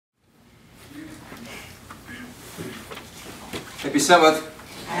Happy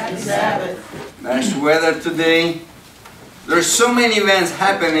Sabbath. Happy Sabbath. Nice weather today. There's so many events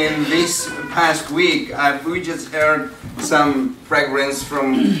happening this past week. We just heard some fragrance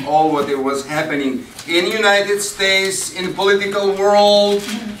from all what it was happening in United States, in the political world.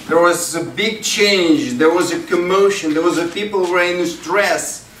 There was a big change. There was a commotion. There was a people were in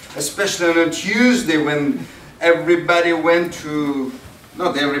stress, especially on a Tuesday when everybody went to,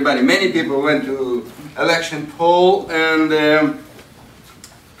 not everybody, many people went to election poll, and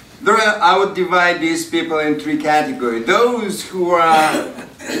I would divide these people in three categories. Those who are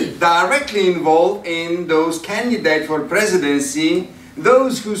directly involved in those candidates for presidency,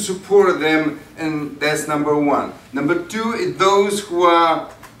 those who support them, and that's number one. Number two is those who are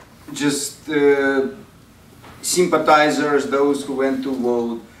just sympathizers, those who went to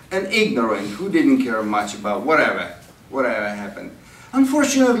vote, and ignorant, who didn't care much about whatever happened.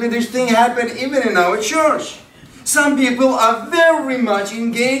 Unfortunately, this thing happened even in our church. Some people are very much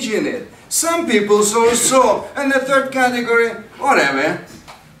engaged in it. Some people so. And the third category, whatever.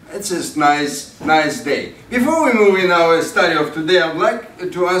 It's just nice day. Before we move in our study of today, I'd like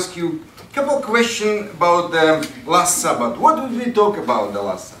to ask you a couple of questions about the last Sabbath. What did we talk about the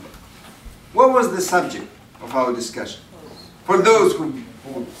last Sabbath? What was the subject of our discussion? For those who...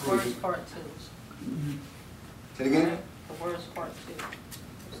 Words part 2. Say it again? The words part 2.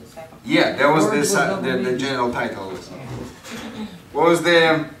 Yeah, that was the general title. What was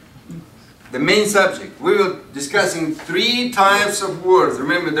the main subject? We were discussing 3 types of words.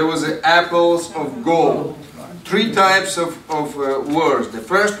 Remember, there was the apples of gold. 3 types of words. The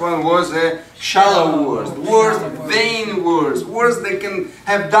first one was shallow words, vain words, words that can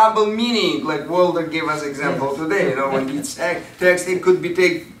have double meaning, like Walter gave us example today. You know, when he text, it could be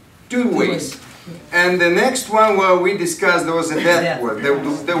taken 2 ways. And the next one where we discussed, there was a death word.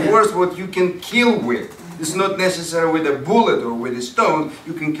 The words what you can kill with. It's not necessarily with a bullet or with a stone.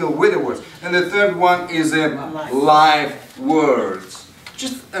 You can kill with the words. And the third one is life words.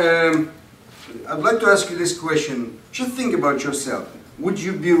 Just, I'd like to ask you this question. Just think about yourself. Would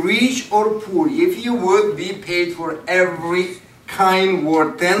you be rich or poor if you would be paid for every kind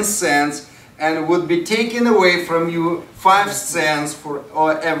word 10 cents and it would be taken away from you 5 cents for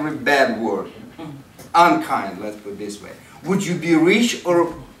every bad word? Unkind, let's put it this way. Would you be rich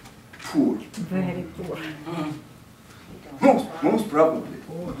or poor? Very poor. Most probably.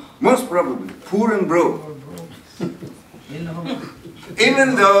 Most probably. Poor and broke.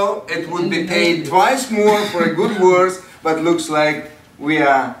 Even though it would be paid twice more for a good words, but looks like we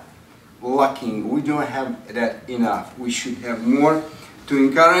are lacking. We don't have that enough. We should have more to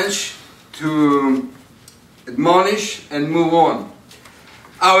encourage, to admonish, and move on.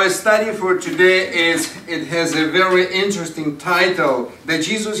 Our study for today has a very interesting title that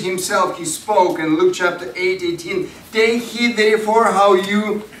Jesus himself, he spoke in Luke chapter 8:18. Take heed therefore how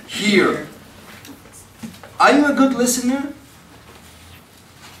you hear. Are you a good listener?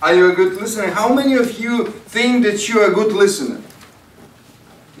 Are you a good listener? How many of you think that you're a good listener?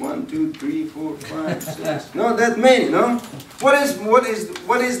 1, 2, 3, 4, 5, 6. Not that many, no? What is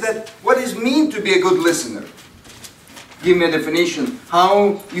that? What does it mean to be a good listener? Give me a definition.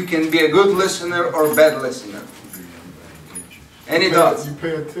 How you can be a good listener or bad listener? Any thoughts? You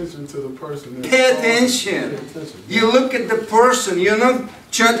pay attention to the person. Pay attention. You look at the person. You're not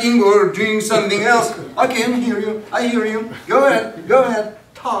chatting or doing something else. Okay, I hear you. I hear you. Go ahead. Go ahead.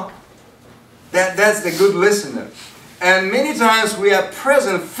 Talk. That's the good listener. And many times we are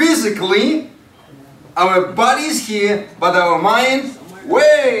present physically. Our body is here, but our mind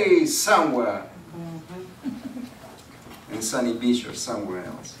way somewhere. In Sunny Beach or somewhere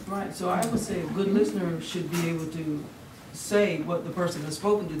else. Right, so I would say a good listener should be able to say what the person has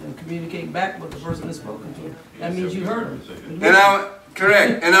spoken to them, communicate back what the person has spoken to them. That means you heard them.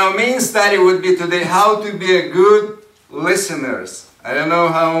 Correct. And our main study would be today how to be a good listeners. I don't know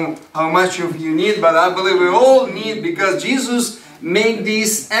how much of you need, but I believe we all need, because Jesus made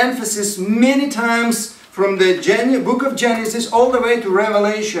this emphasis many times from the book of Genesis all the way to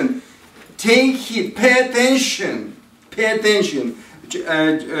Revelation. Take heed, pay attention. Pay attention.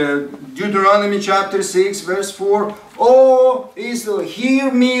 Deuteronomy chapter 6 verse 4. O Israel, hear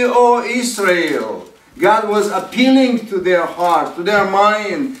me, O Israel. God was appealing to their heart, to their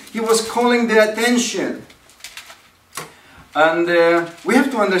mind. He was calling their attention. And we have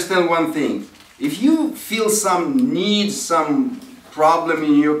to understand one thing. If you feel some need, some problem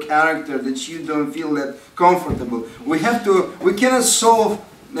in your character that you don't feel that comfortable, we cannot solve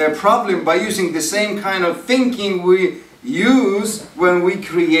the problem by using the same kind of thinking we use when we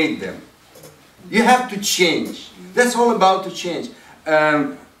create them. You have to change. That's all about to change.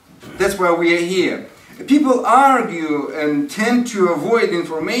 That's why we are here. People argue and tend to avoid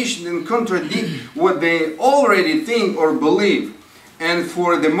information and contradict what they already think or believe. And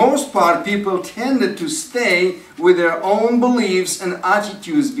for the most part, people tended to stay with their own beliefs and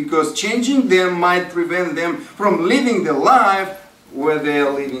attitudes because changing them might prevent them from living the life where they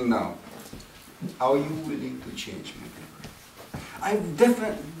are living now. Are you willing to change, my people? I'm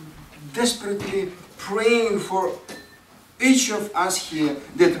desperately praying for each of us here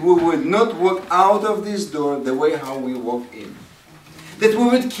that we would not walk out of this door the way how we walk in. That we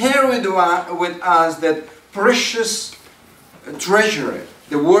would carry with us that precious treasure,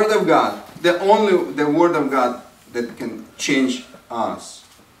 the Word of God, the Word of God that can change us.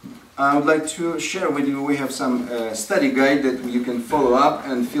 I would like to share with you, we have some study guide that you can follow up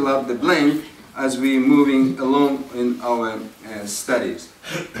and fill up the blank as we're moving along in our studies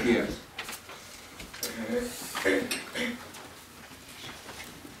here.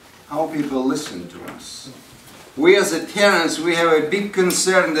 How people listen to us. We as a parents, we have a big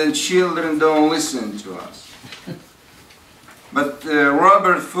concern that children don't listen to us. But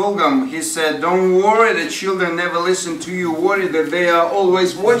Robert Fulghum, he said, don't worry that children never listen to you, worry that they are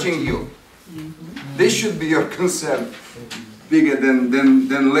always watching you. This should be your concern, bigger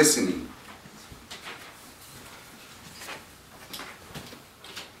than listening.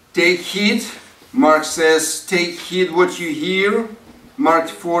 Take heed, Mark says, take heed what you hear. Mark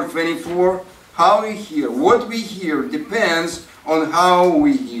 4:24, how we hear, what we hear depends on how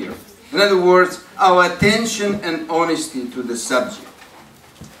we hear. In other words, our attention and honesty to the subject.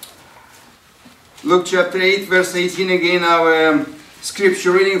 Luke chapter 8, verse 18 again, our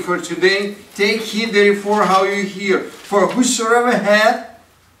scripture reading for today. Take heed therefore how you hear, for whosoever hath,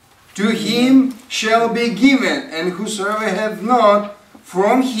 to him shall be given, and whosoever hath not,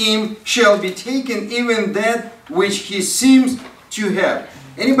 from him shall be taken even that which he seems to have.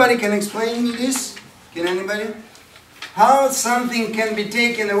 Anybody can explain me this? Can anybody? How something can be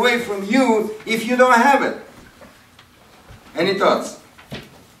taken away from you if you don't have it? Any thoughts?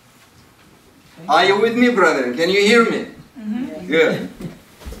 Are you with me, brother? Can you hear me? Mm-hmm. Good.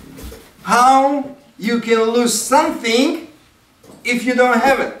 How you can lose something if you don't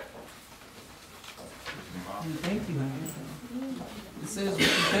have it? Thank you. It says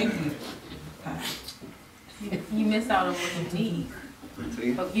thank you. You miss out on what you need.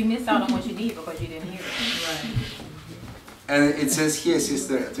 But you miss out on what you need because you didn't hear it. Right. And it says here,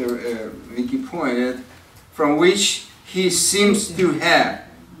 Sister Vicky pointed, from which he seems to have.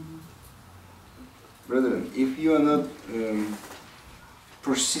 Brethren, if you are not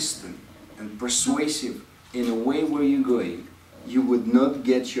persistent and persuasive in a way where you're going, you would not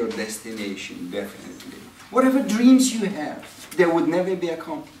get your destination, definitely. Whatever dreams you have, they would never be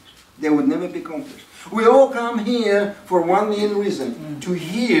accomplished. They would never be accomplished. We all come here for one main reason, to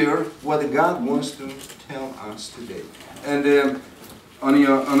hear what God wants to tell us today. And on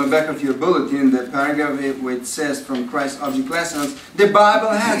the back of your bulletin, the paragraph which says from Christ's Object Lessons, the Bible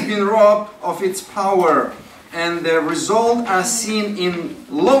has been robbed of its power, and the result are seen in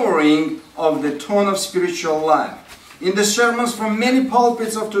lowering of the tone of spiritual life. In the sermons from many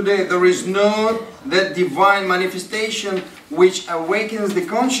pulpits of today, there is no that divine manifestation which awakens the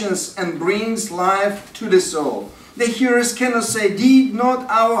conscience and brings life to the soul. The hearers cannot say, did not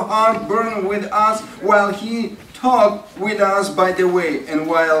our heart burn with us while he talked with us by the way, and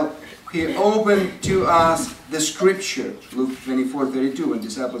while he opened to us the scripture. Luke 24:32, when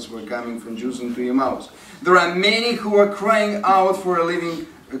disciples were coming from Jerusalem to Emmaus. There are many who are crying out for a living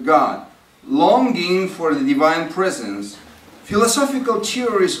God, longing for the divine presence. Philosophical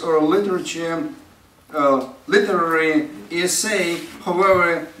theories or literary essay,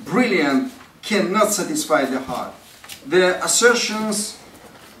 however brilliant, cannot satisfy the heart. The assertions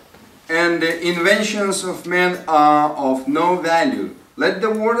and the inventions of men are of no value. Let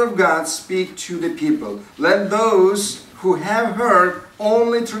the Word of God speak to the people. Let those who have heard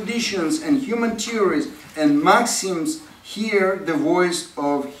only traditions and human theories and maxims hear the voice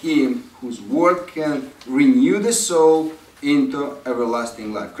of Him whose Word can renew the soul into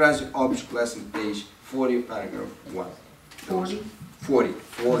everlasting life. Christ's Object Lesson, page 40, paragraph 1. 40?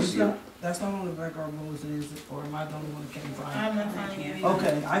 40. That's not on the back of our bulletin, is it? Or am I the only one that can't find it? I'm not finding it.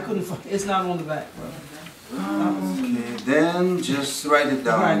 Okay, I couldn't find it. It's not on the back, brother. Okay, then just write it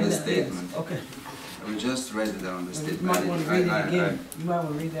down, the statement. Yes. Okay. I will just write it down, the statement. You might want to read it again. You might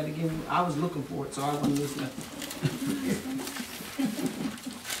want to read that again. I was looking for it, so I wasn't listening.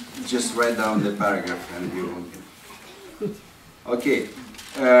 Just write down the paragraph and you will get. Okay.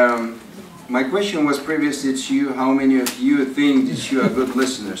 My question was previously to you, how many of you think that you are good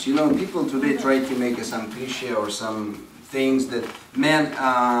listeners? You know, people today try to make some cliche or some things that man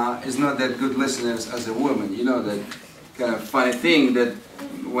is not that good listeners as a woman. You know, that kind of funny thing that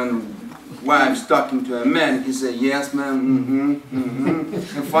when wife's talking to a man, he says, yes, ma'am,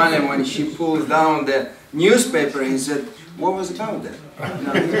 And finally, when she pulls down the newspaper, he said, what was about that?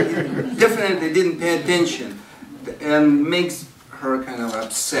 No, he definitely didn't pay attention, and makes her kind of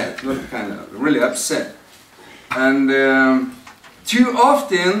upset, not kind of, really upset. And too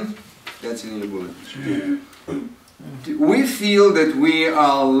often, that's in your bullet, we feel that we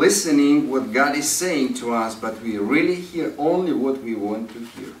are listening what God is saying to us, but we really hear only what we want to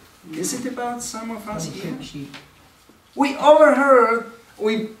hear. Is it about some of us here? We overheard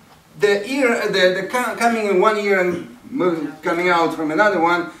the coming in one ear and coming out from another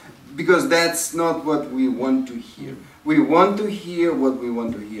one, because that's not what we want to hear. We want to hear what we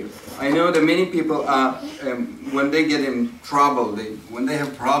want to hear. I know that many people are, when they get in trouble, when they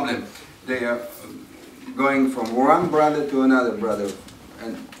have problem, they are going from one brother to another brother,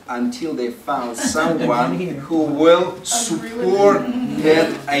 and until they found someone who will support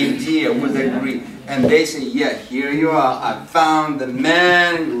that idea, will agree. And they say, yeah, here you are, I found the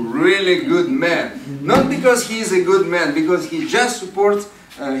man, really good man. Not because he's a good man, because he just supports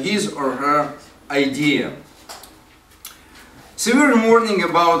his or her idea. So we're mourning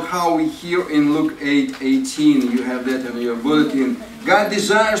about how we hear in Luke 8:18, you have that in your bulletin. God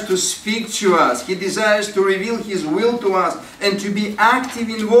desires to speak to us. He desires to reveal His will to us and to be active,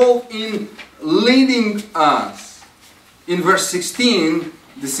 involved in leading us. In verse 16,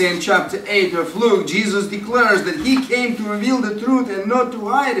 the same chapter 8 of Luke, Jesus declares that He came to reveal the truth and not to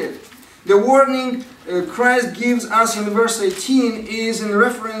hide it. The warning Christ gives us in verse 18 is in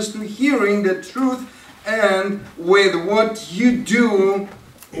reference to hearing the truth and with what you do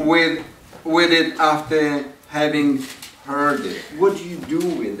with it after having heard it. What do you do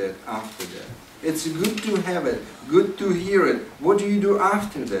with it after that? It's good to have it, good to hear it. What do you do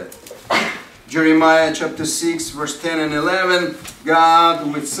after that? Jeremiah chapter 6 verse 10 and 11,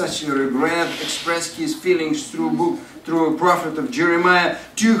 God with such a regret expressed His feelings through a prophet of Jeremiah.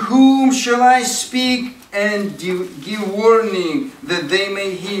 To whom shall I speak and give warning that they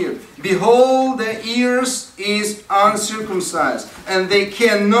may hear? Behold, their ears is uncircumcised, and they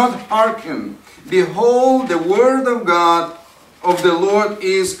cannot hearken. Behold, the word of God of the Lord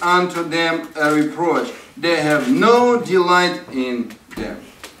is unto them a reproach. They have no delight in them.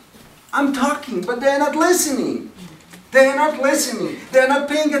 I'm talking, but they're not listening. They're not listening. They're not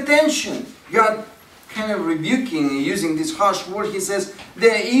paying attention. God kind of rebuking, using this harsh word, He says,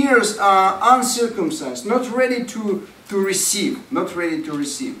 their ears are uncircumcised, not ready to receive. Not ready to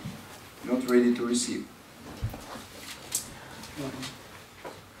receive. Not ready to receive.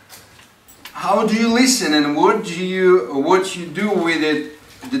 How do you listen, and what you do with it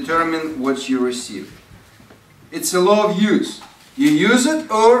determine what you receive. It's a law of use. You use it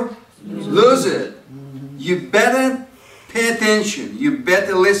or lose it. You better pay attention. You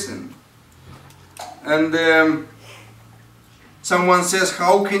better listen. And someone says,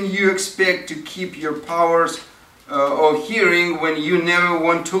 how can you expect to keep your powers of hearing when you never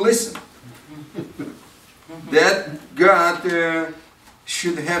want to listen? That God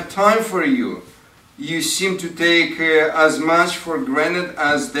should have time for you. You seem to take as much for granted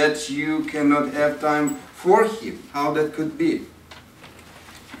as that you cannot have time for Him. How that could be?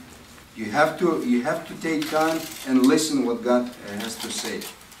 You have to take time and listen what God has to say.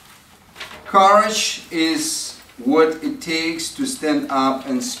 Courage is what it takes to stand up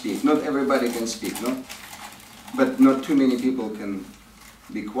and speak. Not everybody can speak, no? But not too many people can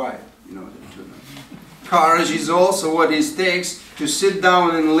be quiet, you know. Courage is also what it takes to sit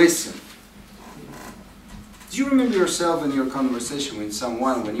down and listen. Do you remember yourself in your conversation with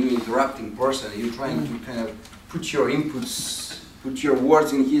someone when you're interrupting person, you're trying to kind of put your inputs, put your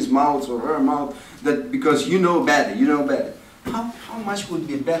words in his mouth or her mouth, that because you know better, How much would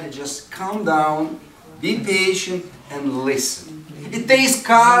be better just calm down, be patient, and listen. It takes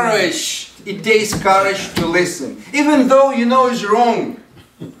courage. It takes courage to listen. Even though you know it's wrong.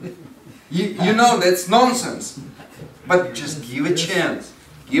 You know that's nonsense. But just give a chance.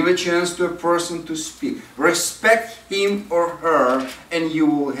 Give a chance to a person to speak. Respect him or her, and you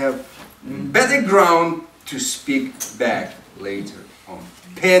will have better ground to speak back later on.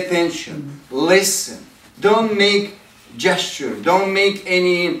 Pay attention. Listen. Don't make gesture. Don't make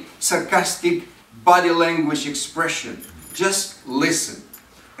any sarcastic body language expression. Just listen.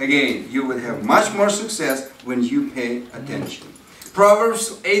 Again, you will have much more success when you pay attention.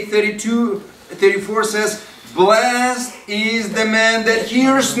 Proverbs 8:34 says, blessed is the man that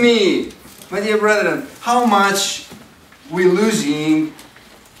hears me. My dear brethren, how much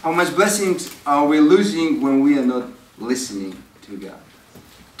blessings are we losing when we are not listening to God.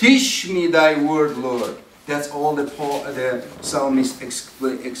 Teach me thy word, Lord. That's all the psalmist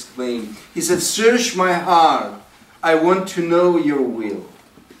explained. He said, search my heart. I want to know your will.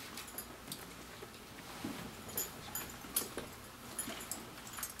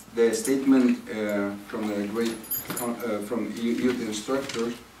 The statement from the great from youth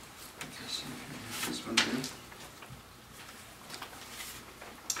instructors. This one here.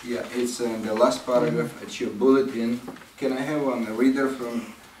 Yeah, it's the last paragraph at your bulletin. Can I have one reader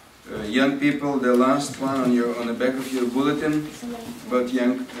from young people? The last one on the back of your bulletin about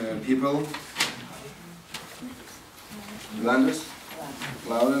young people. Landers,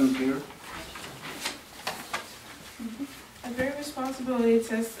 loud and clear. A great responsibility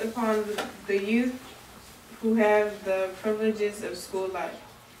rests upon the youth who have the privileges of school life.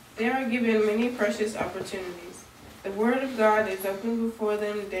 They are given many precious opportunities. The Word of God is open before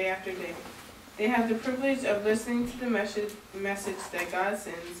them day after day. They have the privilege of listening to the message that God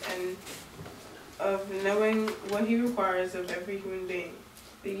sends and of knowing what He requires of every human being.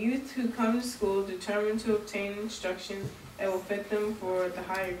 The youth who come to school determined to obtain instruction that will fit them for the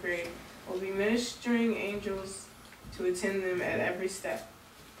higher grade will be ministering angels to attend them at every step.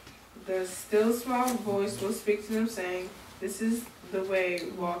 The still small voice will speak to them saying, this is the way,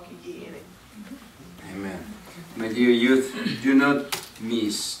 walk ye in it. Amen. My dear youth, do not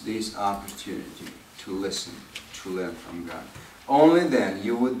miss this opportunity to listen, to learn from God. Only then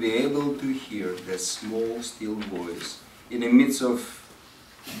you would be able to hear that small, still voice. In the midst of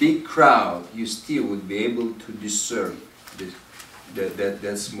big crowd, you still would be able to discern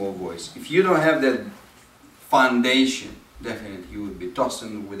that small voice. If you don't have that foundation, definitely you would be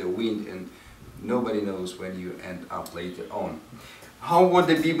tossing with the wind and nobody knows when you end up later on. What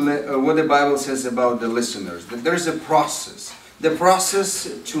the Bible says about the listeners, that there's a process. The process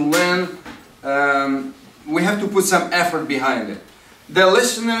to learn, we have to put some effort behind it. The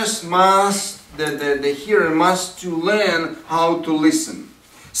listeners must, the hearer must to learn how to listen.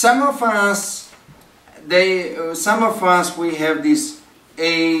 Some of us, we have this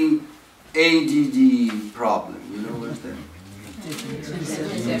ADD problem. You know what's that?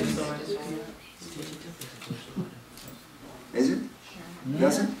 Is it?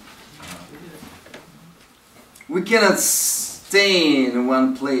 Doesn't? We cannot stay in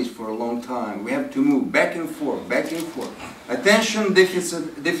one place for a long time. We have to move back and forth, back and forth. Attention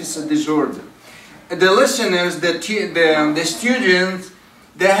deficit disorder. The listeners, the students,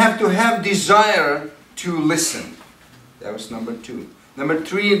 they have to have desire to listen. That was number 2. Number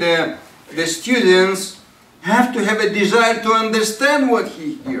 3, the students have to have a desire to understand what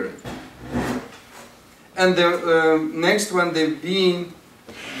he hears. And the next one, the being,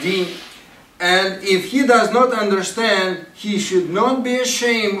 and if he does not understand, he should not be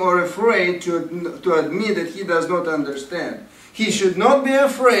ashamed or afraid to admit that he does not understand. He should not be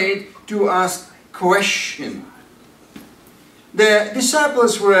afraid to ask questions. The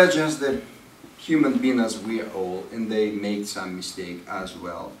disciples were just the human beings as we are all, and they made some mistake as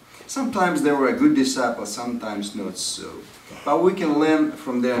well. Sometimes they were a good disciple, sometimes not so. But we can learn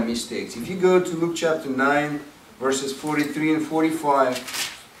from their mistakes. If you go to Luke chapter 9, verses 43 and 45,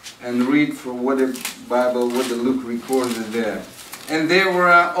 and read from what the Bible, what the Luke recorded there. And they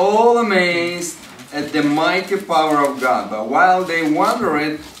were all amazed at the mighty power of God. But while they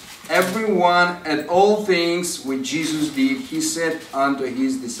wondered, everyone at all things which Jesus did, he said unto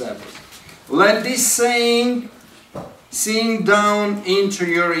his disciples, let this saying sink down into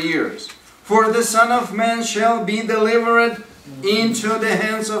your ears. For the Son of Man shall be delivered into the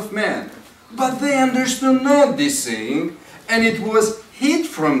hands of men. But they understood not this saying, and it was hid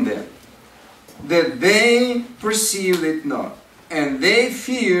from them, that they perceived it not. And they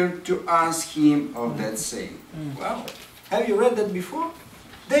feared to ask him of that saying. Wow! Have you read that before?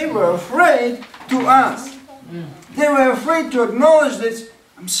 They were afraid to ask. They were afraid to acknowledge that,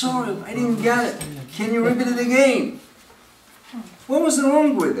 I'm sorry, I didn't get it. Can you repeat it again? What was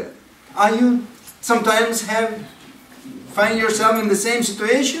wrong with it? Are you sometimes find yourself in the same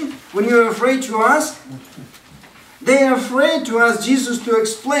situation when you're afraid to ask? They are afraid to ask Jesus to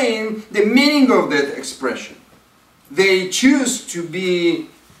explain the meaning of that expression. They choose to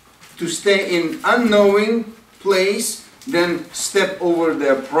stay in unknowing place, then step over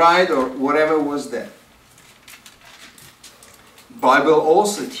their pride or whatever was there. Bible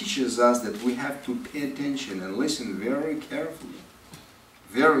also teaches us that we have to pay attention and listen very carefully.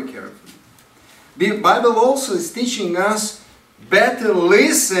 Very carefully. The Bible also is teaching us better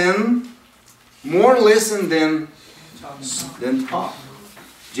listen, more listen than talk.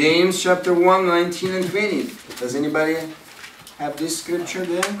 James chapter 1, 19 and 20. Does anybody have this scripture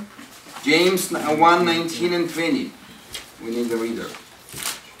there? James 1, 19 and 20. We need a reader.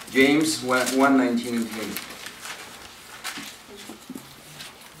 James 1:19 and 20.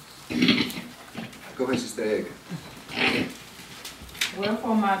 Go ahead, Sister Egg.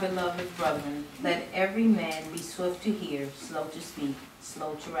 Wherefore, my beloved brethren, let every man be swift to hear, slow to speak,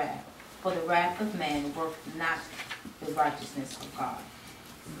 slow to wrath. For the wrath of man worketh not the righteousness of God.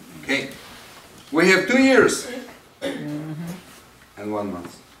 Okay. We have 2 years and 1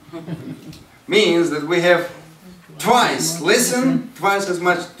 month. Means that we have twice as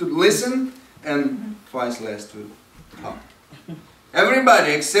much to listen and twice less to talk.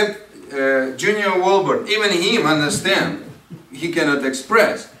 Everybody except Junior Walbert, even him understand. He cannot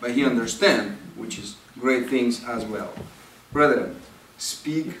express, but he understand, which is great things as well. Brethren,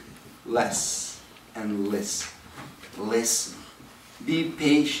 speak less and listen. Listen. Be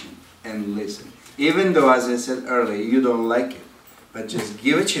patient and listen. Even though, as I said earlier, you don't like it, but just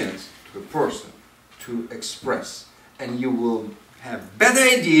give a chance to a person to express, and you will have better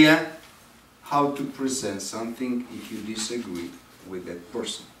idea how to present something if you disagree with that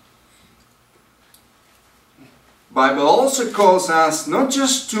person. Bible also calls us not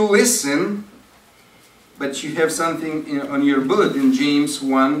just to listen, but you have something on your bulletin, James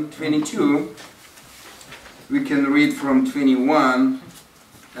 1:22. We can read from 21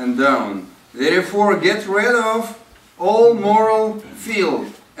 and down. Therefore get rid of all moral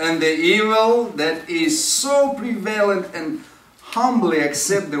filth and the evil that is so prevalent, and humbly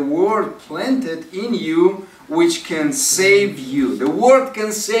accept the word planted in you, which can save you. The word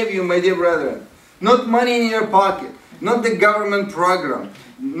can save you, my dear brethren. Not money in your pocket, not the government program,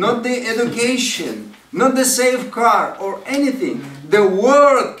 not the education, not the safe car or anything. The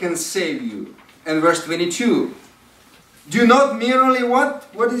word can save you. And verse 22. Do not merely what?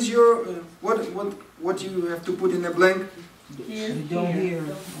 What is your what you have to put in a blank? You don't hear.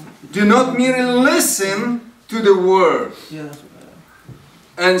 Do not merely listen to the word. Yeah.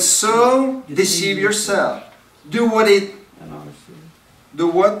 And so deceive yourself. Do what it. Do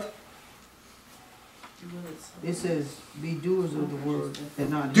what? It says, be doers of the word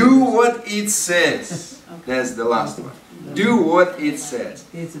and not Do hearers. what it says. That's the last one. Do what it says.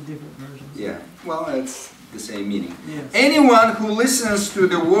 It's a different version. Yeah, well, it's the same meaning. Yes. Anyone who listens to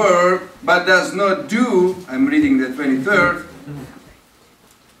the word but does not do, I'm reading the 23rd,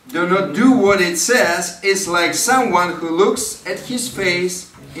 do not do what it says, is like someone who looks at his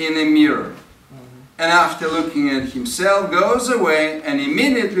face in a mirror, and after looking at himself goes away and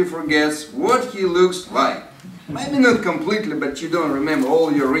immediately forgets what he looks like. Maybe not completely, but you don't remember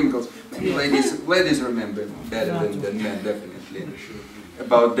all your wrinkles. Maybe ladies remember better than men, definitely,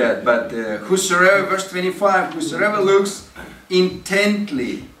 about that. But whosoever, verse 25, whosoever looks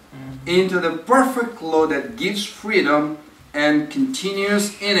intently into the perfect law that gives freedom and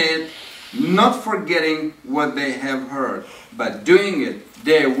continues in it, not forgetting what they have heard, but doing it,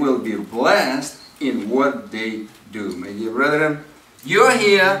 they will be blessed in what they do. My dear brethren, you are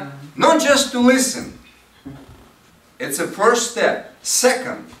here not just to listen. It's a first step.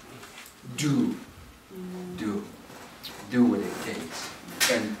 Second, do what it takes,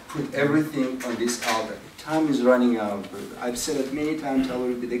 and put everything on this altar. Time is running out. I've said it many times. I'll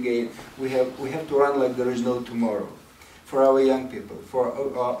repeat again. We have to run like there is no tomorrow. For our young people, for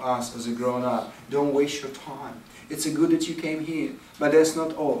us as a grown-up, don't waste your time. It's good that you came here, but that's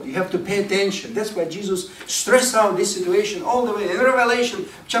not all. You have to pay attention. That's why Jesus stressed out this situation all the way. In Revelation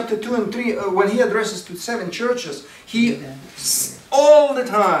chapter 2 and 3, when he addresses to 7 churches, he all the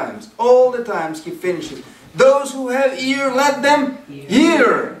times he finishes. Those who have ear, let them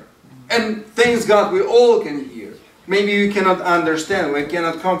hear. And thanks God, we all can hear. Maybe we cannot understand, we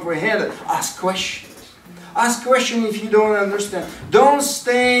cannot comprehend it. Ask questions. Ask questions if you don't understand. Don't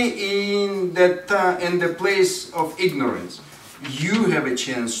stay in the place of ignorance. You have a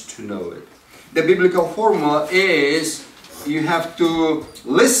chance to know it. The biblical formula is you have to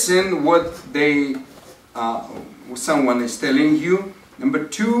listen what someone is telling you. Number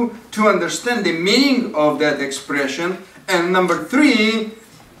 2, to understand the meaning of that expression. And number 3,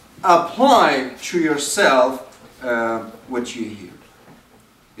 apply to yourself what you hear.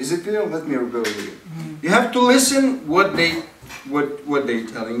 Is it clear? Let me go over it. You have to listen what they're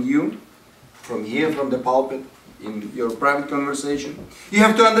telling you from here, from the pulpit, in your private conversation. You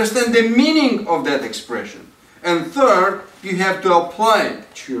have to understand the meaning of that expression. And third, you have to apply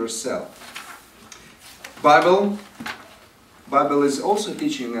it to yourself. Bible is also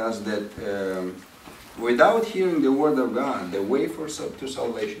teaching us that without hearing the Word of God, the way to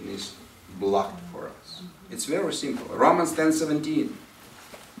salvation is blocked for us. It's very simple. Romans 10:17.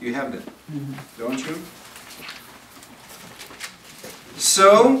 You have that, don't you?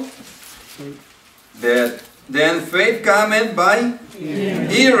 So that Then faith cometh by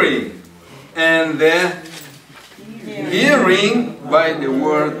hearing, and the hearing by the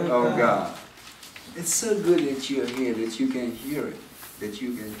word of God. It's so good that you are here, that you can hear it. That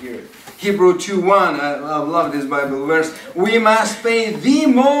you can hear it. Hebrew 2:1, I love this Bible verse. We must pay the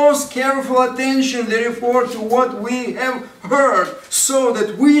most careful attention, therefore, to what we have heard, so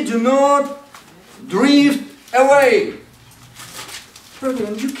that we do not drift away.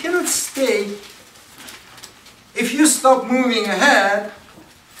 Brethren, you cannot stay. If you stop moving ahead,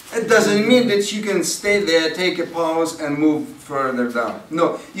 it doesn't mean that you can stay there, take a pause, and move further down.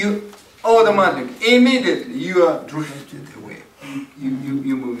 No, you automatically, immediately, you are drifted away.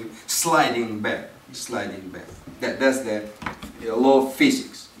 You moving, sliding back. That's the law of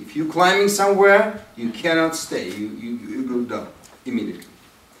physics. If you're climbing somewhere, you cannot stay. You go down immediately.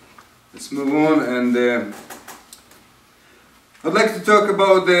 Let's move on, and I'd like to talk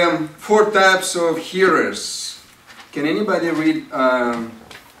about the 4 types of hearers. Can anybody read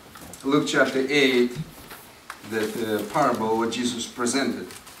Luke chapter 8, that parable what Jesus presented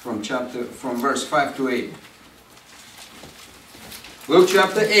from verse 5 to 8? Luke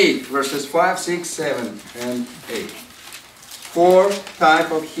chapter 8, verses 5, 6, 7, and 8. 4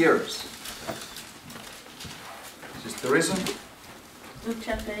 type of hearers. Sister Teresa? Luke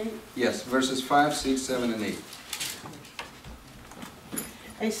chapter 8. Yes, verses 5, 6, 7, and 8.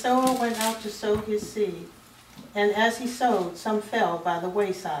 A sower went out to sow his seed, and as he sowed, some fell by the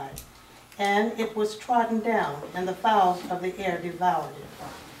wayside, and it was trodden down, and the fowls of the air devoured it.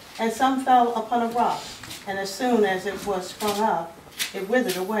 And some fell upon a rock, and as soon as it was sprung up, it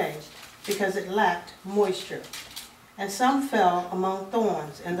withered away, because it lacked moisture. And some fell among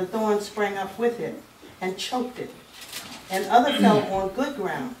thorns, and the thorns sprang up with it, and choked it. And other fell on good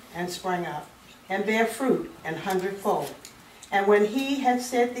ground, and sprang up, and bare fruit an hundredfold. And when he had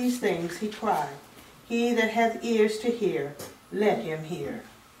said these things, he cried, He that hath ears to hear, let him hear.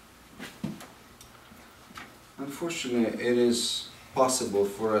 Unfortunately, it is possible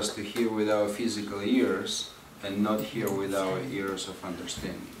for us to hear with our physical ears and not hear with our ears of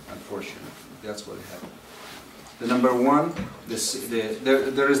understanding. Unfortunately, that's what happened. The number one,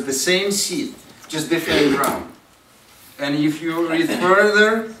 there is the same seed, just different ground. And if you read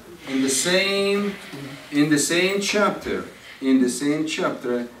further in the same chapter,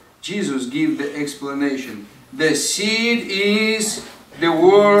 Jesus gives the explanation. The seed is the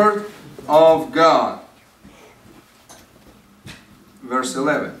word of God. Verse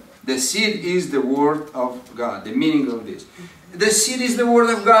 11. The seed is the word of God. The meaning of this. The seed is the word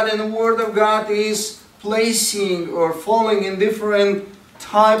of God, and the word of God is placing or falling in different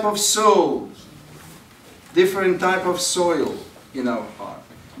type of soul. Different type of soil in our heart.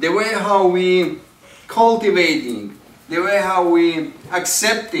 The way how we cultivating, the way how we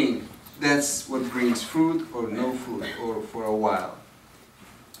accepting, that's what brings fruit or no fruit, or for a while.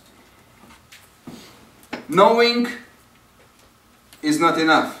 Knowing is not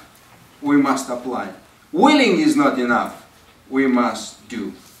enough. We must apply. Willing is not enough. We must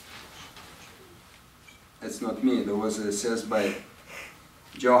do. That's not me. That was said by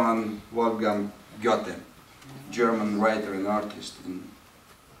Johann Wolfgang Goethe, German writer and artist in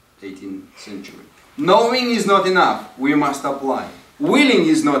 18th century. Knowing is not enough. We must apply. Willing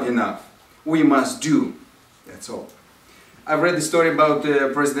is not enough. We must do. That's all. I've read the story about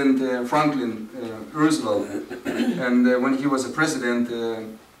President Franklin Roosevelt, and when he was a president,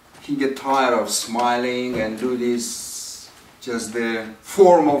 he get tired of smiling and do this, just the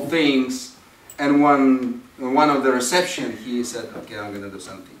formal things. And one of the reception, he said, "Okay, I'm gonna do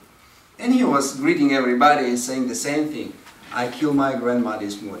something." And he was greeting everybody and saying the same thing. "I killed my grandma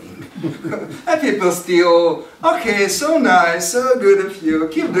this morning." And people still, "Okay, so nice, so good of you.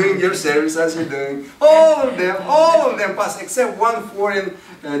 Keep doing your service as you're doing." All of them passed, except one foreign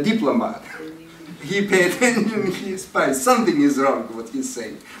diplomat. He paid attention, he spied. Something is wrong with what he's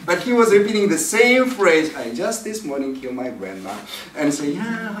saying. But he was repeating the same phrase, "I just this morning killed my grandma." And say,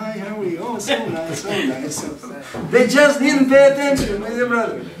 "Yeah, hi, how are you? Oh, so nice, so nice." They just didn't pay attention, my dear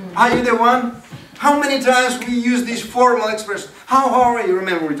brother. Are you the one? How many times we use this formal expression? How are you?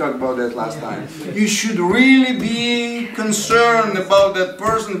 Remember we talked about that last time. You should really be concerned about that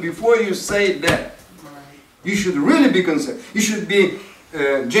person before you say that. You should really be concerned. You should be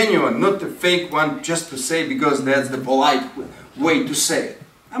genuine, not the fake one just to say because that's the polite way to say it.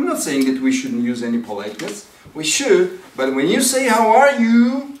 I'm not saying that we shouldn't use any politeness. We should, but when you say "how are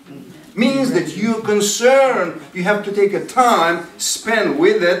you," means that you're concerned. You have to take a time spent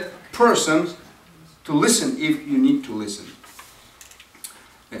with that person to listen if you need to listen.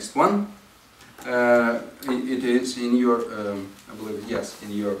 Next one. It is in your, I believe, yes,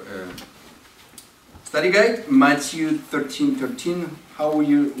 in your Study guide, Matthew 13:13. How would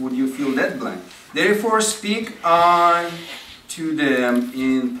you fill that blank? Therefore speak I to them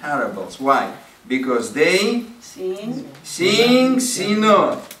in parables. Why? Because they see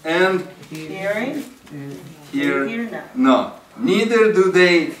not, and Hearing, hear not. Neither do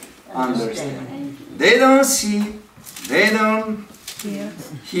they understand. They don't see, they don't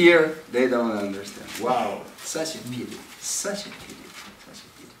hear, they don't understand. Wow, such a pity, such a pity, such a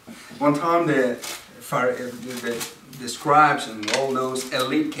pity. One time the scribes and all those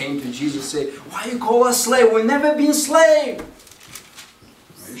elite came to Jesus and say, why you call us slave? We've never been slave.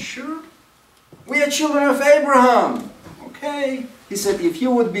 Are you sure? We are children of Abraham. Okay. He said, if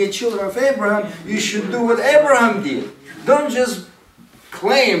you would be children of Abraham, you should do what Abraham did. Don't just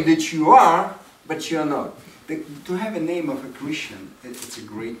claim that you are, but you are not. To have a name of a Christian, it's a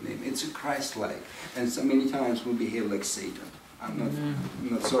great name. It's a Christ-like. And so many times we behave like Satan. I'm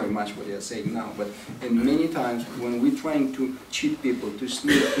not sorry much what they are saying now, but many times when we're trying to cheat people, to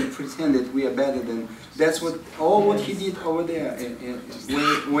sneak, to pretend that we are better than, that's what he did over there,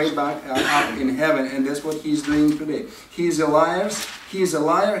 way back up in heaven, and that's what he's doing today. He's a liar, he's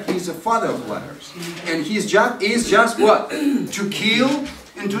a father of liars. And he's just what? To kill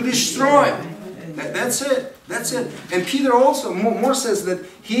and to destroy. That's it. That's it. And Peter also more says that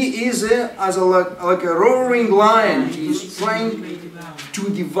he is like a roaring lion. He's trying to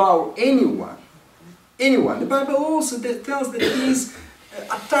devour anyone. Anyone. The Bible also tells that he's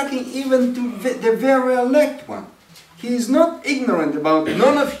attacking even to the very elect one. He is not ignorant about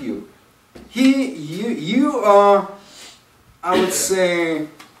none of you. You are, I would say,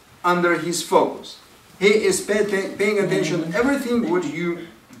 under his focus. He is paying attention to everything what you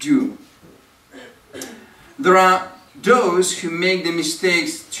do. There are those who make the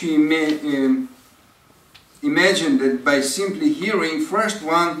mistakes to imagine that by simply hearing first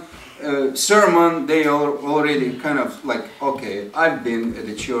one sermon, they are already kind of like, okay, I've been at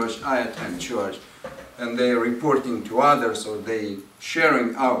the church, I attend church, and they are reporting to others or they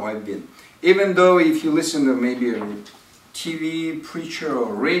sharing how I've been. Even though if you listen to maybe a TV preacher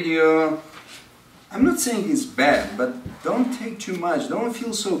or radio, I'm not saying it's bad, but don't take too much. Don't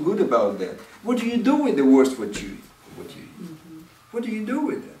feel so good about that. What do you do with the worst what you eat? What do you do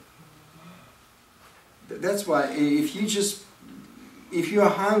with it? That's why if you are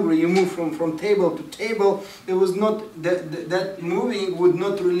hungry, you move from table to table. There was not that moving would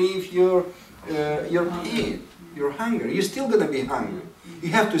not relieve your pain, your hunger. You're still gonna be hungry. You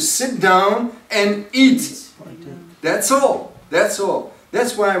have to sit down and eat. That's all. That's all.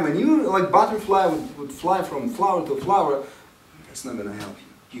 That's why when you, like butterfly would fly from flower to flower, that's not going to help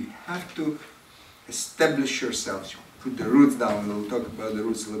you. You have to establish yourself. Put the roots down. We'll talk about the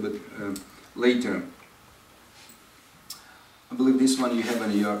roots a little bit later. I believe this one you have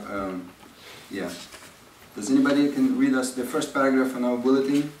on your, yeah. Does anybody can read us the first paragraph on our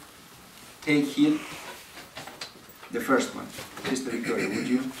bulletin? Take heed. The first one. Sister Victoria, would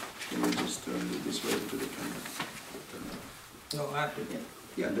you? Can you just turn this way to the camera? No, after that.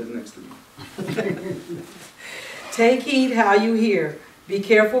 Yeah, the next one. Take heed how you hear. Be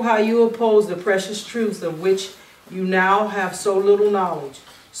careful how you oppose the precious truths of which you now have so little knowledge.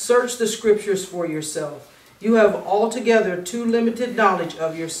 Search the scriptures for yourself. You have altogether too limited knowledge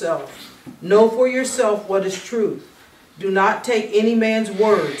of yourself. Know for yourself what is truth. Do not take any man's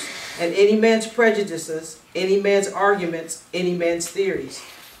words and any man's prejudices, any man's arguments, any man's theories.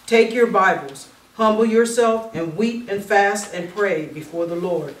 Take your Bibles. Humble yourself and weep and fast and pray before the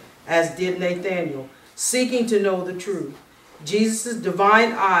Lord, as did Nathanael, seeking to know the truth. Jesus'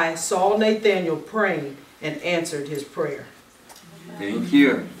 divine eye saw Nathanael praying and answered his prayer. Thank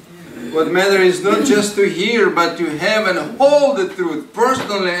you. What matters is not just to hear, but to have and hold the truth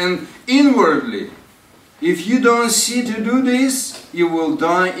personally and inwardly. If you don't see to do this, you will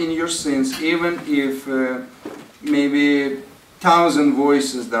die in your sins, even if maybe 1,000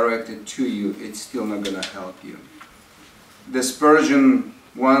 voices directed to you, it's still not going to help you. The Spurgeon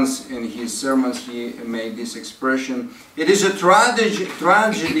once in his sermons he made this expression: it is a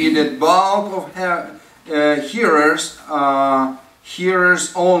tragedy that bulk of hearers are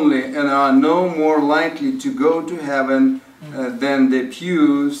hearers only and are no more likely to go to heaven than the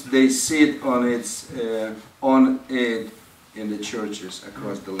pews they sit on it in the churches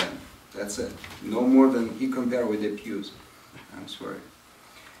across the land. That's it. No more than he compared with the pews. I'm sorry.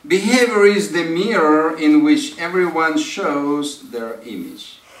 Behavior is the mirror in which everyone shows their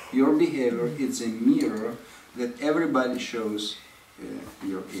image. Your behavior is a mirror that everybody shows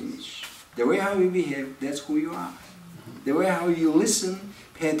your image. The way how you behave, that's who you are. The way how you listen,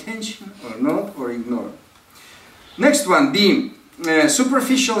 pay attention or not, or ignore. Next one, B.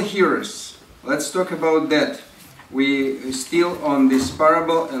 Superficial hearers. Let's talk about that. We still on this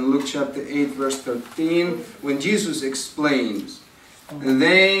parable in Luke chapter 8 verse 13, when Jesus explains,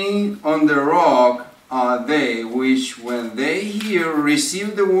 "They on the rock are they which when they hear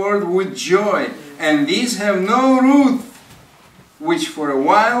receive the word with joy, and these have no root, which for a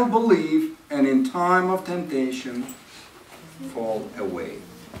while believe, and in time of temptation fall away."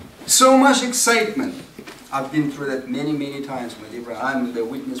 So much excitement. I've been through that many, many times, my dear brother. I'm the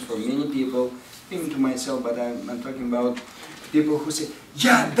witness for many people, even to myself, but I'm talking about people who say,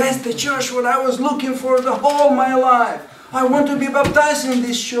 "Yeah, that's the church what I was looking for the whole my life. I want to be baptized in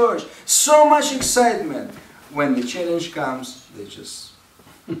this church." So much excitement. When the challenge comes, they just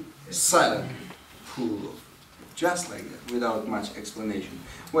silent, full of, just like that, without much explanation.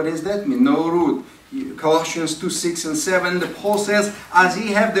 What does that mean? No root. Colossians 2, 6 and 7, the Paul says, "As ye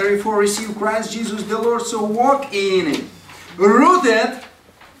have therefore received Christ Jesus the Lord, so walk in it, rooted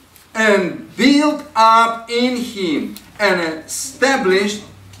and built up in Him, and established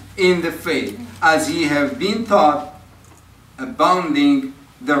in the faith, as ye have been taught, abounding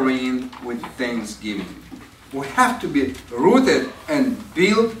therein with thanksgiving." We have to be rooted and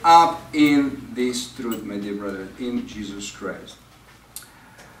built up in this truth, my dear brother, in Jesus Christ.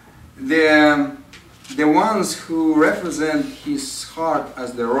 The ones who represent His heart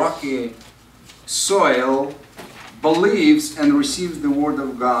as the rocky soil believes and receives the Word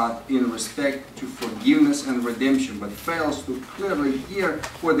of God in respect to forgiveness and redemption, but fails to clearly hear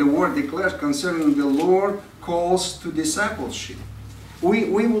what the Word declares concerning the Lord calls to discipleship. We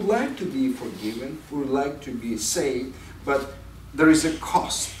would like to be forgiven, we would like to be saved, but there is a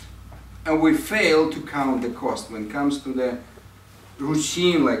cost. And we fail to count the cost when it comes to the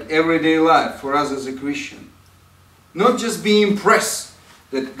routine, like everyday life for us as a Christian. Not just be impressed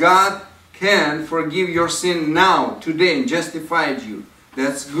that God can forgive your sin now, today, and justified you.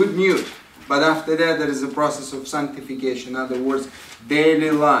 That's good news. But after that, there is a process of sanctification. In other words,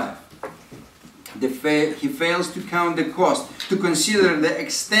 daily life. He fails to count the cost, to consider the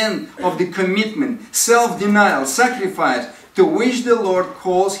extent of the commitment, self-denial, sacrifice to which the Lord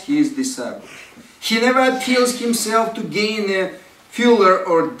calls His disciples. He never appeals Himself to gain a fuller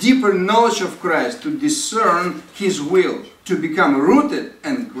or deeper knowledge of Christ, to discern His will, to become rooted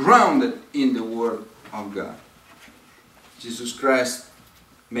and grounded in the Word of God. Jesus Christ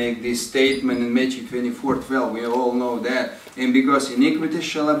made this statement in Matthew 24:12. We all know that. "And because iniquity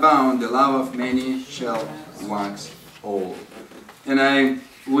shall abound, the love of many shall wax old." And I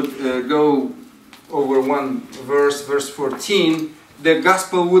would go over one verse, verse 14. The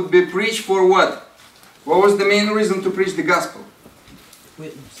gospel would be preached for what? What was the main reason to preach the gospel?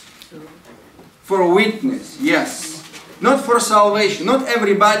 Witness. For witness, yes. Not for salvation. Not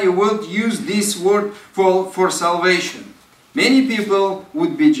everybody will use this word for salvation. Many people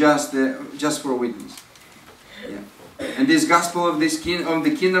would be just for witness. Yeah. And this gospel of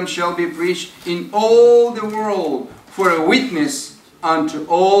the kingdom shall be preached in all the world for a witness unto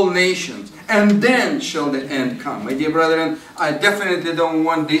all nations, and then shall the end come. My dear brethren, I definitely don't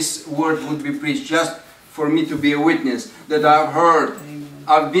want this word would be preached just for me to be a witness that I've heard.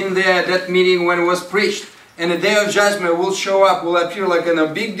 I've been there at that meeting when it was preached, and the day of judgment will show up, will appear like in a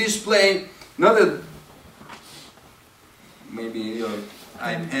big display, not a maybe your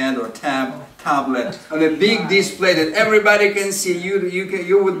iPad or tablet, on a big display that everybody can see.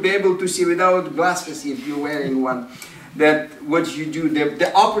 You would be able to see without glasses if you're wearing one. That what you do,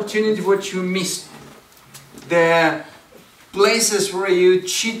 the opportunity what you missed, the places where you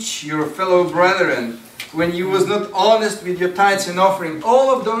cheat your fellow brethren, when you was not honest with your tithes and offering,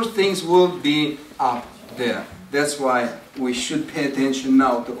 all of those things will be up there. That's why we should pay attention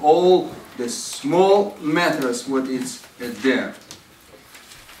now to all the small matters what is there.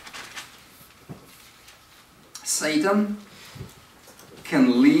 Satan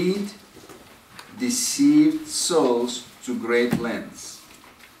can lead deceived souls to great lengths.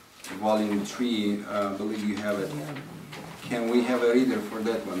 Volume 3, I believe you have it. Can we have a reader for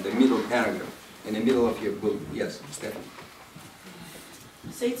that one? The middle paragraph, in the middle of your book. Yes, Stephanie.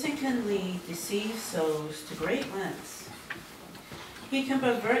 Satan can lead deceived souls to great lengths. He can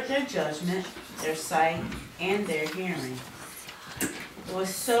pervert their judgment, their sight, and their hearing. It was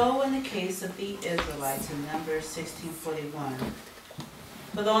so in the case of the Israelites in Numbers 16:41.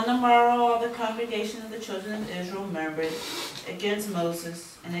 But on the morrow all the congregation of the children of Israel murmured against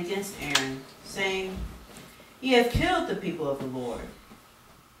Moses and against Aaron, saying, "Ye have killed the people of the Lord."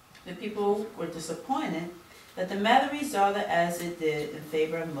 The people were disappointed that the matter resolved as it did in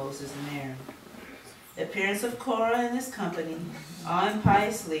favor of Moses and Aaron. The appearance of Korah and his company, all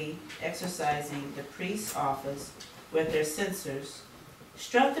impiously exercising the priest's office with their censers,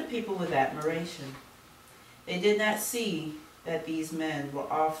 struck the people with admiration. They did not see that these men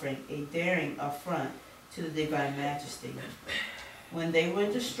were offering a daring affront to the divine majesty. When they were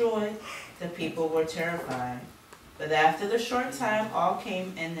destroyed, the people were terrified. But after the short time, all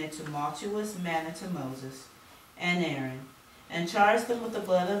came in a tumultuous manner to Moses and Aaron, and charged them with the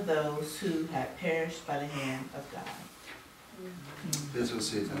blood of those who had perished by the hand of God. That's what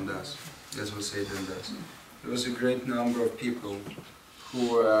Satan does. That's what Satan does. There was a great number of people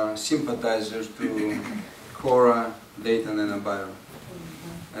who were sympathizers to Korah, Dathan, and Abiram.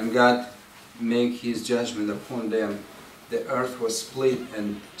 And God made His judgment upon them. The earth was split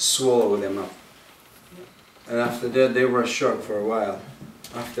and swallowed them up. And after that, they were shocked for a while.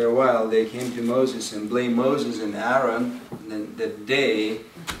 After a while, they came to Moses and blamed Moses and Aaron that they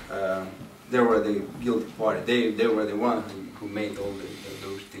were the guilty party. They were the one who made all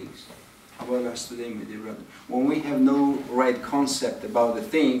those things. How about us today, my dear brother? When we have no right concept about the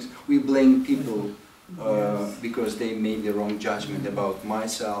things, we blame people because they made the wrong judgment about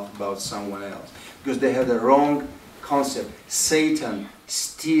myself, about someone else. Because they had the wrong concept. Satan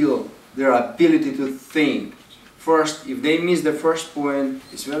steals their ability to think. First, if they miss the first point,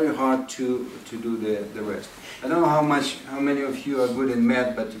 it's very hard to do the rest. I don't know how many of you are good in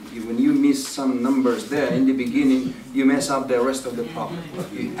math, but when you miss some numbers there in the beginning, you mess up the rest of the problem.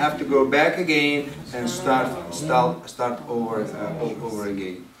 You have to go back again and start over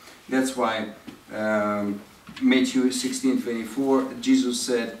again. That's why Matthew 16:24, Jesus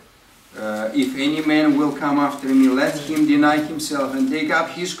said, if any man will come after me, let him deny himself and take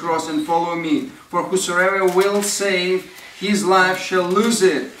up his cross and follow me. For whosoever will save his life shall lose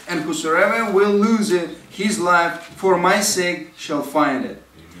it, and whosoever will lose it, his life for my sake shall find it.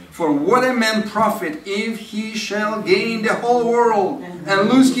 For what a man profit if he shall gain the whole world and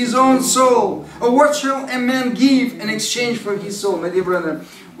lose his own soul? Or what shall a man give in exchange for his soul? My dear brother,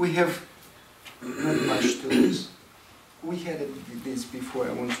 we have not much to lose. We had this before.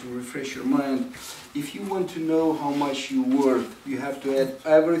 I want to refresh your mind. If you want to know how much you're worth, you have to add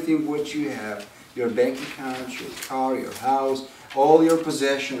everything what you have. Your bank account, your car, your house, all your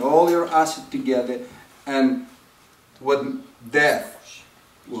possession, all your assets together, and what death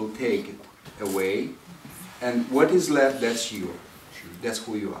will take it away, and what is left, that's you. That's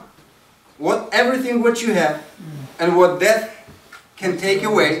who you are. Everything what you have, and what death can take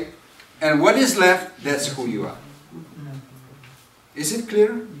away, and what is left, that's who you are. Is it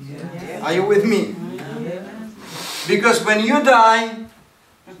clear? Yeah. Are you with me? Yeah. Because when you die,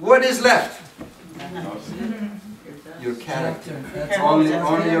 what is left? Your character. Only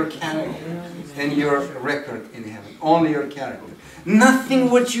your character and your record in heaven. Only your character.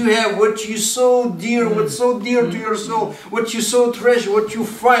 Nothing what you have, what you so dear, what's so dear to your soul, what you so treasure, what you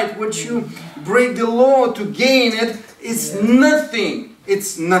fight, what you break the law to gain it, it's nothing.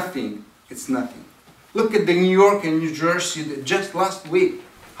 It's nothing. It's nothing. Look at the New York and New Jersey just last week,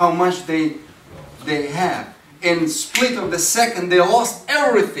 how much they have. In split of the second, they lost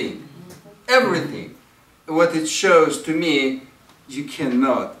everything. Everything. What it shows to me, you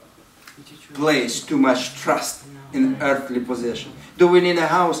cannot place too much trust in earthly possession. Do we need a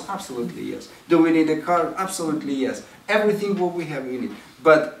house? Absolutely yes. Do we need a car? Absolutely yes. Everything what we have, we need.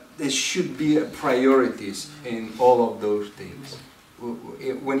 But there should be priorities in all of those things.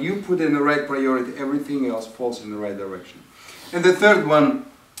 When you put in the right priority, everything else falls in the right direction. And the third one,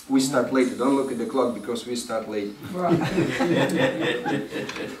 we start late. Don't look at the clock because we start late. Right.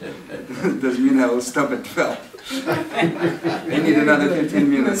 Doesn't mean I will stop at 12. I need another 15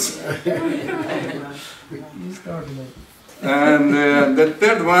 minutes. You started late. And the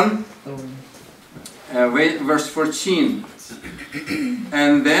third one, verse 14.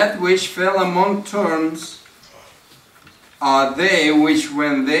 And that which fell among thorns are they which,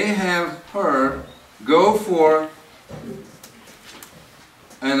 when they have heard, go forth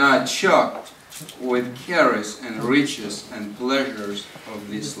and are choked with cares and riches and pleasures of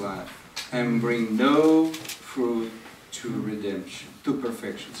this life, and bring no fruit to redemption, to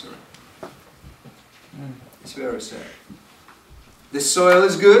perfection, sorry. It's very sad. The soil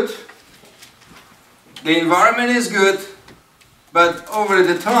is good, the environment is good, but over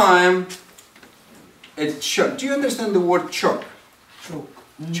the time, it choked. Do you understand the word choke? Choke.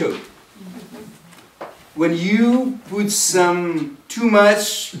 Choke. When you put some too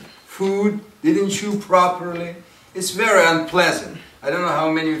much food, didn't chew properly, it's very unpleasant. I don't know how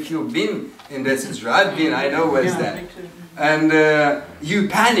many of you have been in that situation. I've been, I know what's that. And you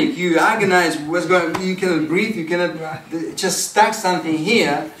panic, you agonize, what's going on, you cannot breathe, you cannot just stuck something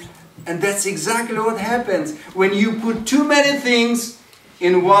here. And that's exactly what happens when you put too many things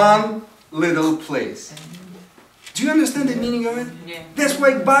in one little place. Do you understand the meaning of it? Yeah. That's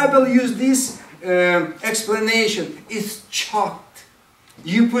why Bible used this explanation. It's chocked.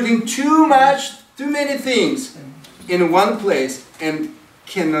 You putting too many things in one place and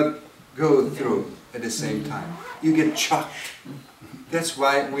cannot go through at the same time. You get chocked. That's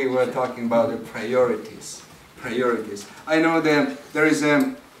why we were talking about the priorities. Priorities. I know that there is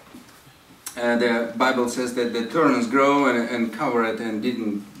a the Bible says that the thorns grow and cover it and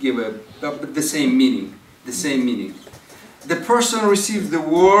didn't give the same meaning. The same meaning. The person receives the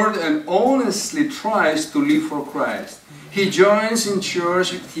word and honestly tries to live for Christ. He joins in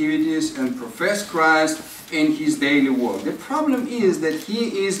church activities and professes Christ in his daily work. The problem is that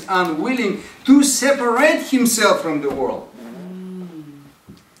he is unwilling to separate himself from the world.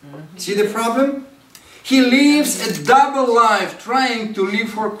 See the problem? He lives a double life, trying to live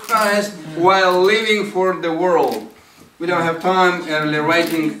for Christ while living for the world. We don't have time. Early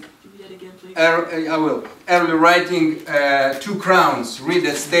writing. I will. Early writing 2 crowns. Read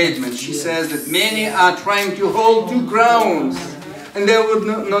that statement. She says that many are trying to hold 2 crowns, and they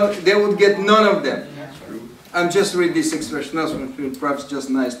would get none of them. I'm just read this expression. Perhaps just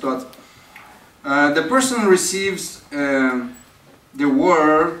nice thoughts. The person receives the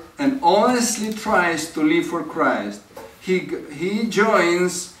word and honestly tries to live for Christ. He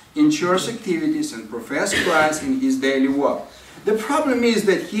joins in church activities and professes Christ in his daily walk. The problem is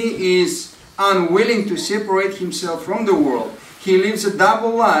that he is unwilling to separate himself from the world. He lives a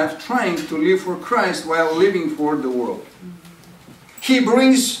double life trying to live for Christ while living for the world. He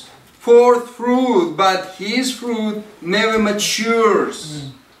brings forth fruit, but his fruit never matures.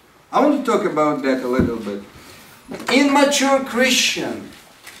 I want to talk about that a little bit. Immature Christian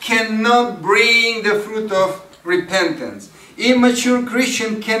cannot bring the fruit of repentance. Immature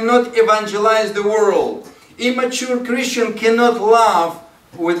Christian cannot evangelize the world. Immature Christian cannot love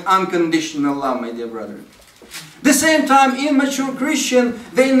with unconditional love, my dear brother. The same time, immature Christian,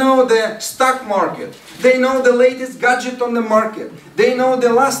 they know the stock market. They know the latest gadget on the market. They know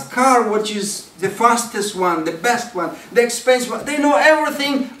the last car, which is the fastest one, the best one, the expensive one. They know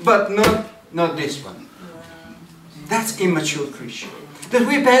everything, but not this one. That's immature Christian. That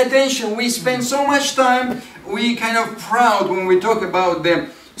we pay attention, we spend so much time, we kind of proud when we talk about the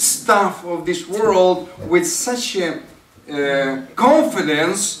stuff of this world with such a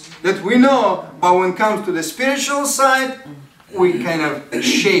confidence that we know, but when it comes to the spiritual side, we kind of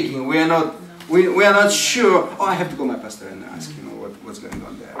shaking. We are not sure. Oh, I have to call my pastor and ask, what's going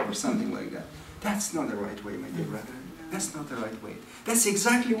on there, or something like that. That's not the right way, my dear brother. That's not the right way. That's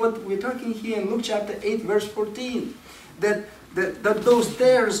exactly what we're talking here in Luke chapter 8, verse 14. That those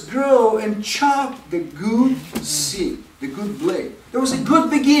tares grow and choke the good seed, the good blade. There was a good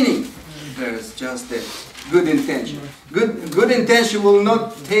beginning. There's just the good intention. Good intention will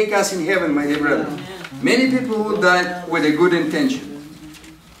not take us in heaven, my dear brother. Many people will die with a good intention.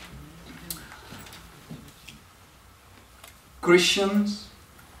 Christians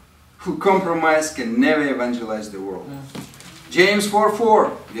who compromise can never evangelize the world. James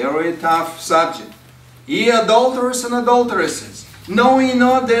 4:4, very tough subject. Ye adulterers and adulteresses, knowing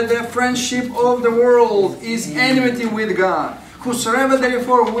not that the friendship of the world is enmity with God. Whosoever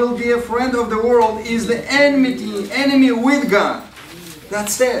therefore will be a friend of the world is the enemy with God.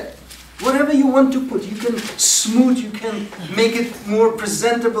 That's it. Whatever you want to put, you can smooth, you can make it more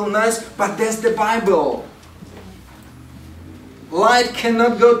presentable, nice, but that's the Bible. Light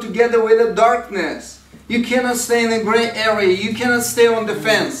cannot go together with the darkness. You cannot stay in a gray area. You cannot stay on the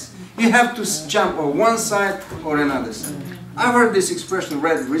fence. You have to jump on one side or another side. I've heard this expression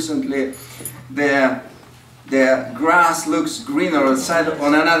read recently. The grass looks greener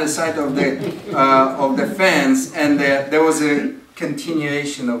on another side of the fence, and there was a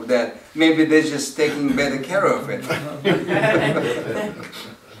continuation of that. Maybe they're just taking better care of it.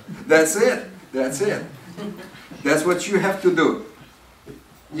 That's it. That's it. That's what you have to do.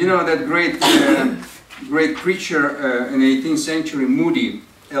 You know that great preacher in the 18th century, Moody,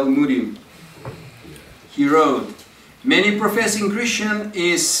 L. Moody, he wrote, "Many professing Christian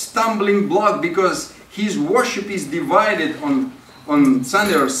is stumbling block because his worship is divided on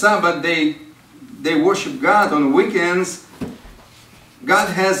Sunday or Sabbath. They worship God on weekends. God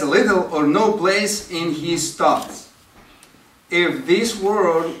has little or no place in his thoughts. If this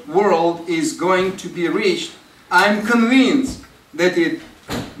world is going to be reached, I'm convinced that it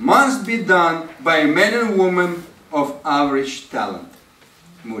must be done by men and women of average talent."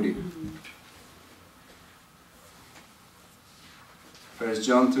 Moody. 1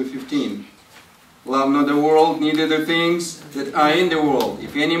 John 2:15. "Love not the world, neither the things that are in the world.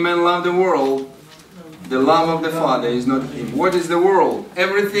 If any man love the world, the love of the Father is not in him." What is the world?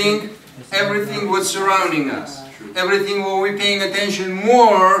 Everything what's surrounding us. Everything what we're paying attention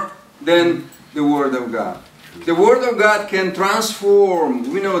more than the Word of God. The Word of God can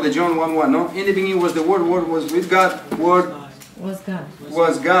transform. We know that John 1:1, no? In the beginning was the Word, Word was with God, Word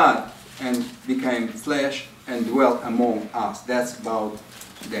was God, and became flesh and dwelt among us. That's about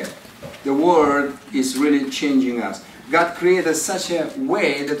that. The Word is really changing us. God created such a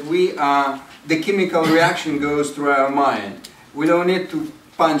way that the chemical reaction goes through our mind. We don't need to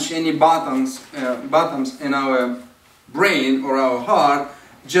punch any buttons in our brain or our heart.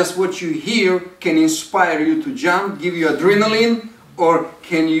 Just what you hear can inspire you to jump, give you adrenaline, or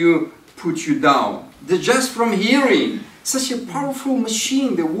can you put you down. Just from hearing. Such a powerful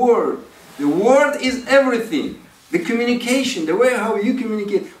machine, the Word. The Word is everything. The communication, the way how you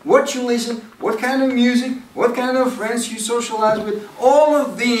communicate, what you listen, what kind of music, what kind of friends you socialize with, all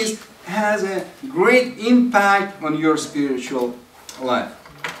of these has a great impact on your spiritual life.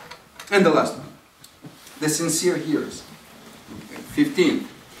 And the last one, the sincere hearers. 15.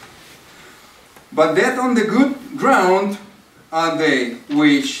 But that on the good ground are they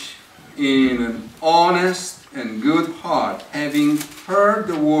which in an honest and good heart, having heard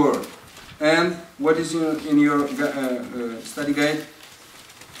the word. And what is in your study guide?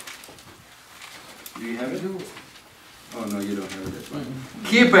 Do you have it? Oh no, you don't have it. That's right.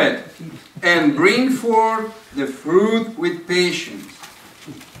 Keep it and bring forth the fruit with patience.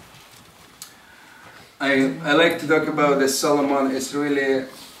 I like to talk about the Solomon. It's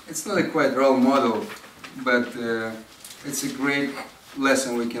not a quite role model, but it's a great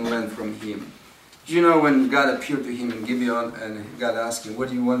lesson we can learn from him. Do you know when God appeared to him in Gibeon and God asked him, what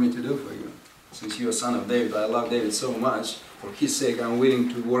do you want me to do for you? Since you're a son of David, I love David so much, for his sake I'm willing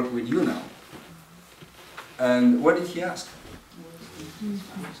to work with you now. And what did he ask?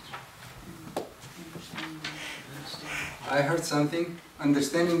 I heard something.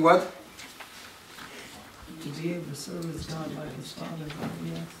 Understanding what? To be able to serve God like his Father.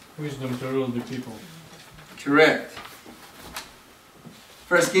 Yes. Wisdom to rule the people. Correct.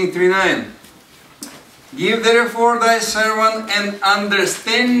 1 Kings 3:9. Give therefore thy servant an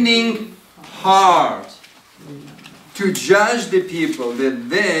understanding heart to judge the people,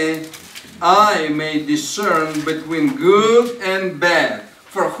 that I may discern between good and bad.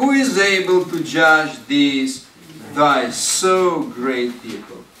 For who is able to judge these thy so great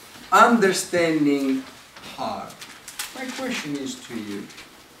people? Understanding heart. My question is to you.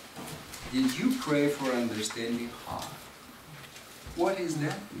 Did you pray for understanding heart? What does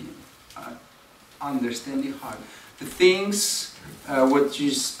that mean? Understanding heart. The things what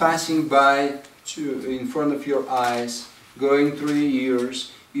is passing by in front of your eyes, going through your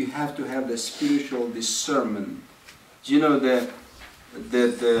ears, you have to have the spiritual discernment. Do you know that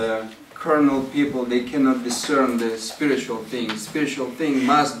carnal people, they cannot discern the spiritual things. Spiritual thing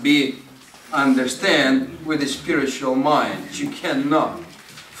must be understand with the spiritual mind. You cannot.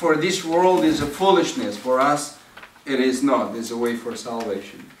 For this world is a foolishness. For us, it is not. It's a way for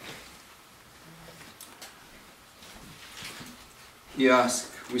salvation. He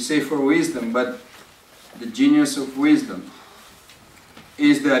asked, we say for wisdom, but the genius of wisdom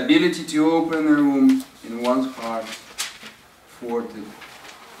is the ability to open a room in one's heart for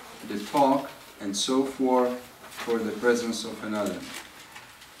the talk and so forth for the presence of another.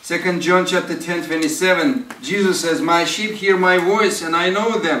 2 John chapter 10:27, Jesus says, my sheep hear my voice and I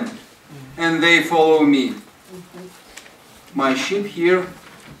know them and they follow me. My sheep hear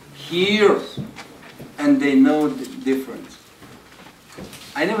and they know the difference.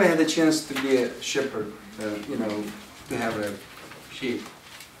 I never had a chance to be a shepherd, to have a sheep.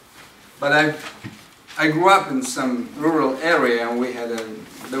 But I grew up in some rural area and we had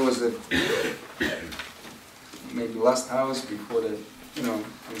there was a maybe last house before the, on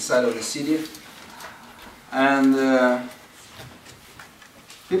the side of the city. And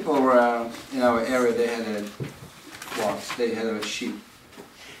people were in our area, they had flocks, they had a sheep.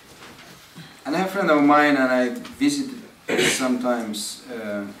 And I have a friend of mine and I visited sometimes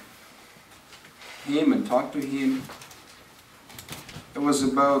him and talked to him. It was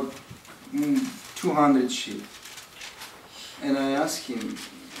about 200 sheep. And I asked him,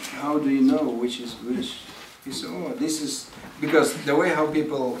 how do you know which is which? He said, oh, this is, because the way how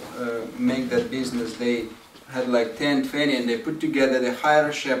people make that business, they had like 10, 20 and they put together, they hire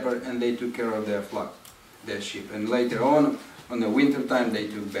a shepherd and they took care of their flock, their sheep. And later on the winter time, they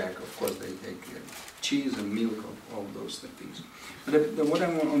took back, of course, they take cheese and milk, of all those things. But what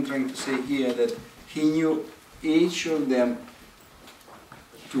I'm trying to say here, that he knew each of them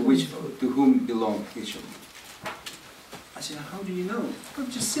to whom belonged each of them. I said, how do you know? Well,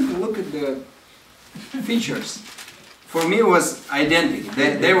 just simply look at the features. For me, it was identical.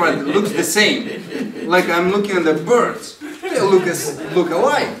 They were looked the same. Like I'm looking at the birds. They look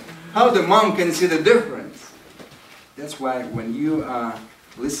alike. How the mom can see the difference? That's why when you are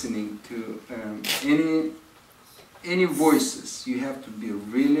listening to any voices, you have to be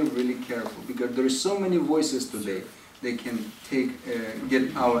really, really careful, because there are so many voices today. They can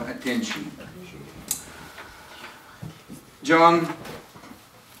get our attention. John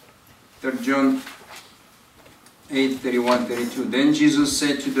 8:31-32. Then Jesus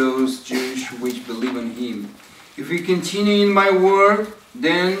said to those Jews which believe on him, if you continue in my word,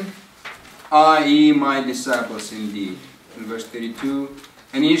 then are ye my disciples indeed. In verse 32,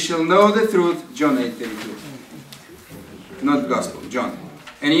 and ye shall know the truth, John 8:32. Not gospel, John.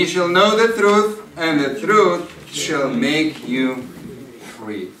 And ye shall know the truth, and the truth shall make you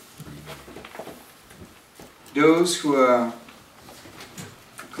free. Those who are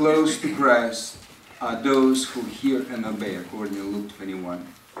close to Christ are those who hear and obey, according to Luke 21.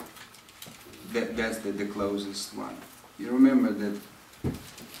 That's the closest one. You remember that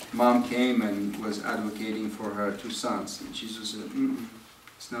mom came and was advocating for her 2 sons. And Jesus said,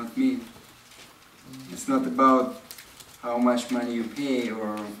 it's not me. It's not about how much money you pay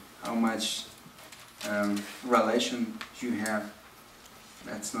or how much relation you have.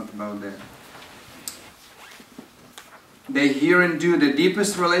 That's not about that. They hear and do. The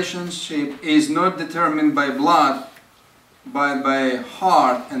deepest relationship is not determined by blood, but by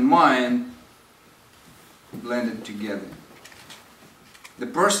heart and mind blended together. The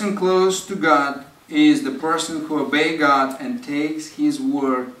person close to God is the person who obeys God and takes His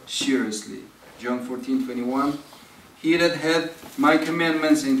word seriously. John 14:21. He that hath my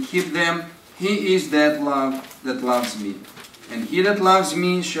commandments and keep them, he is that loves me. And he that loves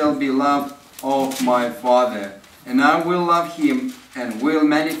me shall be loved of my Father. And I will love him and will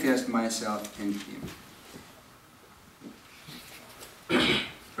manifest myself in him.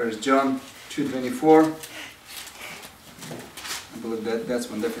 1 John 2:24. I believe that's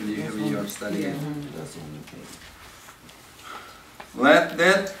one definitely you have in your study. Yeah. Let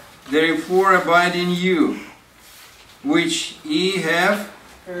that therefore abide in you, which ye have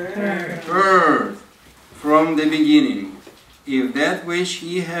heard from the beginning. If that which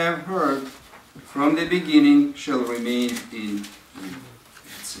ye have heard from the beginning shall remain in you.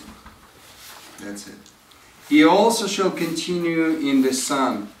 That's it. That's it. He also shall continue in the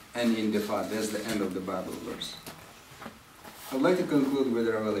Son and in the Father. That's the end of the Bible verse. I'd like to conclude with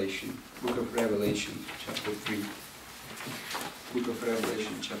Revelation. Book of Revelation, chapter 3. Book of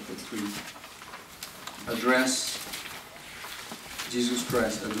Revelation, chapter 3. Address, Jesus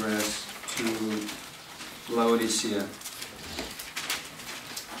Christ address to Laodicea.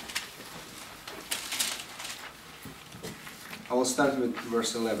 I will start with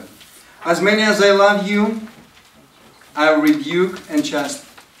verse 11. As many as I love you, I rebuke and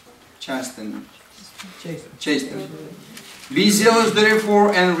chasten. Be zealous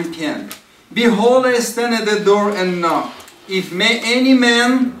therefore and repent. Behold, I stand at the door and knock. If any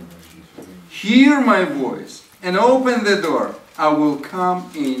man hear my voice and open the door, I will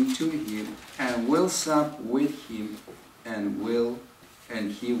come in to him and will sup with him and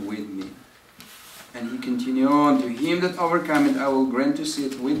he with me. And he continued on, to him that overcometh I will grant to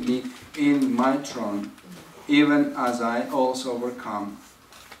sit with me in my throne, even as I also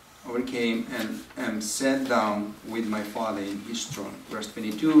overcame and am set down with my Father in his throne. Verse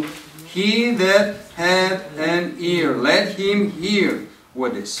 22, he that hath an ear, let him hear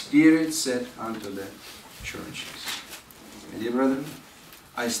what the Spirit saith unto the churches. My dear brethren,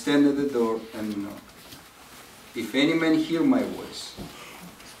 I stand at the door and knock. If any man hear my voice,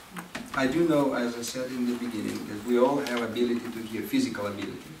 I do know, as I said in the beginning, that we all have ability to hear, physical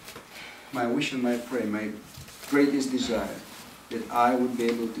ability. My wish and my prayer, my greatest desire, that I would be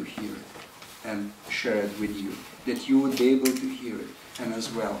able to hear it and share it with you. That you would be able to hear it and as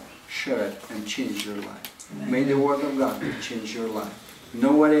well share it and change your life. May the Word of God change your life.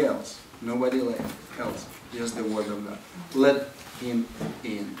 Nobody else, just the Word of God. Let Him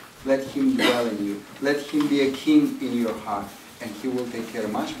in. Let Him dwell in you. Let Him be a king in your heart. And He will take care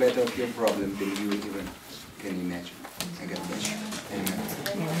much better of your problem than you even can imagine.